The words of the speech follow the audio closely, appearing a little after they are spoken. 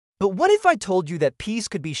But what if I told you that peace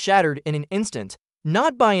could be shattered in an instant,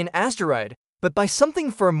 not by an asteroid, but by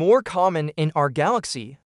something far more common in our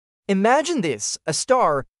galaxy? Imagine this: a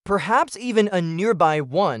star, perhaps even a nearby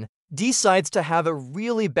one, decides to have a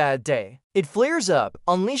really bad day. It flares up,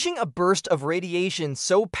 unleashing a burst of radiation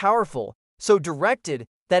so powerful, so directed,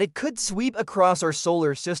 that it could sweep across our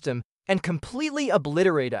solar system and completely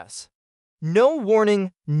obliterate us. No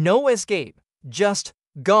warning, no escape, just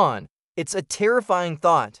gone. It's a terrifying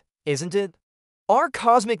thought, isn't it? Our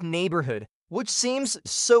cosmic neighborhood, which seems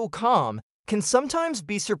so calm, can sometimes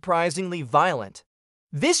be surprisingly violent.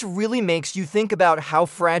 This really makes you think about how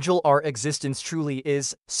fragile our existence truly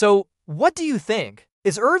is. So, what do you think?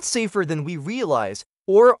 Is Earth safer than we realize,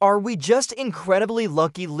 or are we just incredibly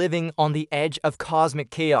lucky living on the edge of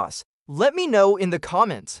cosmic chaos? Let me know in the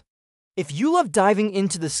comments. If you love diving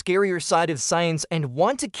into the scarier side of science and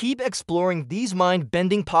want to keep exploring these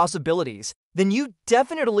mind-bending possibilities, then you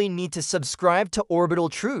definitely need to subscribe to Orbital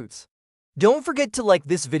Truths. Don't forget to like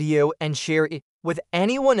this video and share it with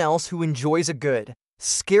anyone else who enjoys a good,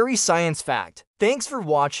 scary science fact. Thanks for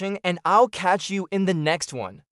watching, and I'll catch you in the next one.